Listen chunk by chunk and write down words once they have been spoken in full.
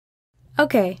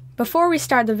Okay, before we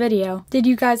start the video, did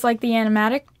you guys like the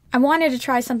animatic? I wanted to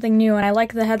try something new and I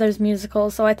like the Heathers musical,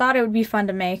 so I thought it would be fun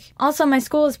to make. Also, my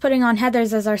school is putting on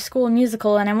Heathers as our school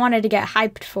musical and I wanted to get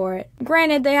hyped for it.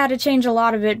 Granted, they had to change a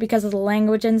lot of it because of the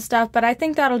language and stuff, but I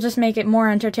think that'll just make it more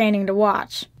entertaining to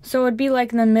watch. So it'd be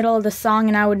like in the middle of the song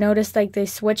and I would notice like they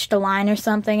switched a line or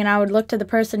something and I would look to the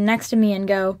person next to me and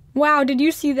go, "Wow, did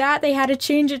you see that? They had to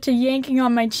change it to yanking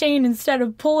on my chain instead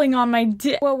of pulling on my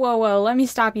Whoa, let me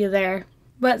stop you there.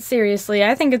 But seriously,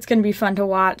 I think it's going to be fun to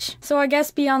watch. So I guess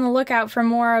be on the lookout for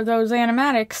more of those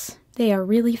animatics. They are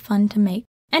really fun to make.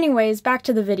 Anyways, back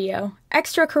to the video.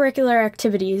 Extracurricular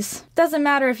activities. Doesn't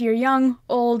matter if you're young,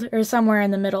 old, or somewhere in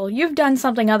the middle. You've done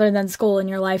something other than school in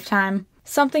your lifetime.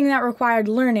 Something that required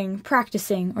learning,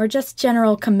 practicing, or just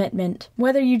general commitment.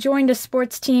 Whether you joined a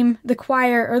sports team, the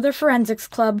choir, or the forensics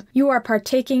club, you are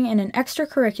partaking in an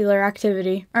extracurricular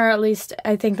activity. Or at least,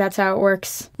 I think that's how it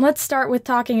works. Let's start with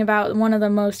talking about one of the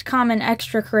most common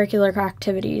extracurricular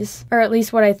activities. Or at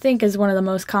least what I think is one of the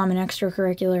most common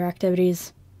extracurricular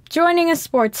activities. Joining a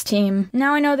sports team.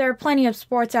 Now I know there are plenty of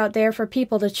sports out there for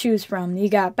people to choose from. You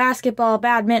got basketball,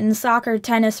 badminton, soccer,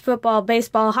 tennis, football,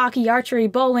 baseball, hockey, archery,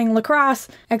 bowling, lacrosse,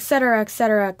 etc.,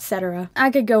 etc., etc.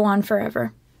 I could go on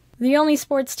forever. The only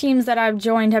sports teams that I've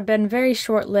joined have been very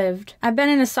short-lived. I've been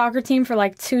in a soccer team for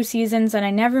like 2 seasons and I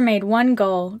never made one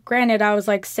goal. Granted, I was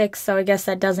like 6, so I guess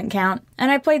that doesn't count. And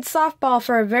I played softball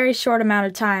for a very short amount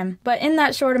of time. But in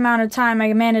that short amount of time,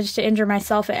 I managed to injure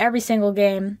myself at every single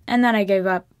game, and then I gave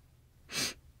up.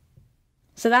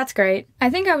 So that's great. I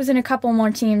think I was in a couple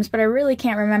more teams, but I really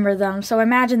can't remember them, so I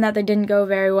imagine that they didn't go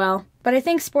very well. But I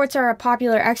think sports are a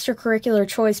popular extracurricular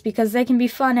choice because they can be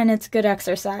fun and it's good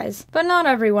exercise. But not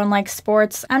everyone likes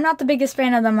sports. I'm not the biggest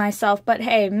fan of them myself, but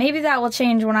hey, maybe that will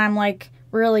change when I'm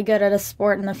really good at a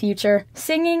sport in the future.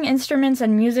 Singing, instruments,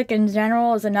 and music in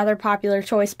general is another popular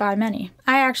choice by many.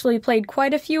 I actually played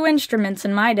quite a few instruments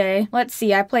in my day. Let's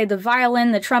see, I played the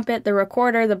violin, the trumpet, the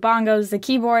recorder, the bongos, the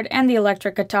keyboard, and the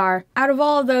electric guitar. Out of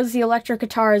all of those, the electric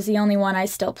guitar is the only one I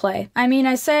still play. I mean,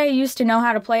 I say I used to know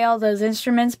how to play all those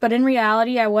instruments, but in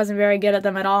reality, I wasn't very good at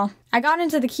them at all. I got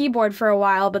into the keyboard for a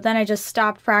while, but then I just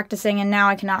stopped practicing and now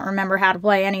I cannot remember how to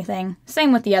play anything.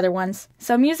 Same with the other ones.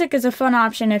 So music is a fun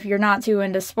option if you're not too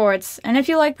into sports, and if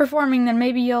you like performing then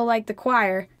maybe you'll like the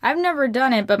choir. I've never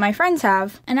done it, but my friends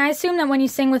have, and I assume that when you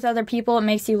sing with other people it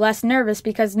makes you less nervous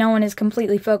because no one is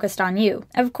completely focused on you.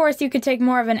 Of course, you could take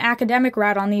more of an academic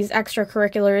route on these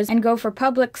extracurriculars and go for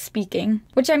public speaking,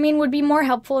 which I mean would be more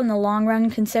helpful in the long run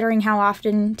considering how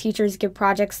often teachers give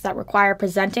projects that require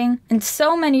presenting, and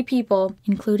so many people,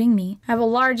 including me, have a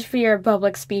large fear of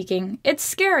public speaking. It's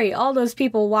scary, all those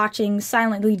people watching,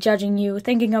 silently judging you,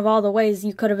 thinking of all the ways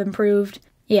you could have improved.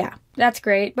 Yeah, that's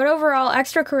great, but overall,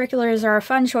 extracurriculars are a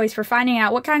fun choice for finding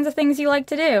out what kinds of things you like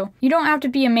to do. You don't have to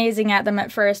be amazing at them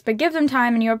at first, but give them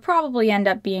time and you'll probably end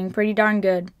up being pretty darn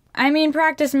good. I mean,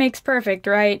 practice makes perfect,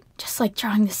 right? Just like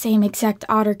drawing the same exact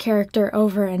otter character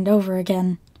over and over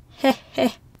again. Heh heh.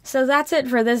 So that's it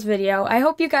for this video. I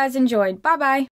hope you guys enjoyed. Bye bye!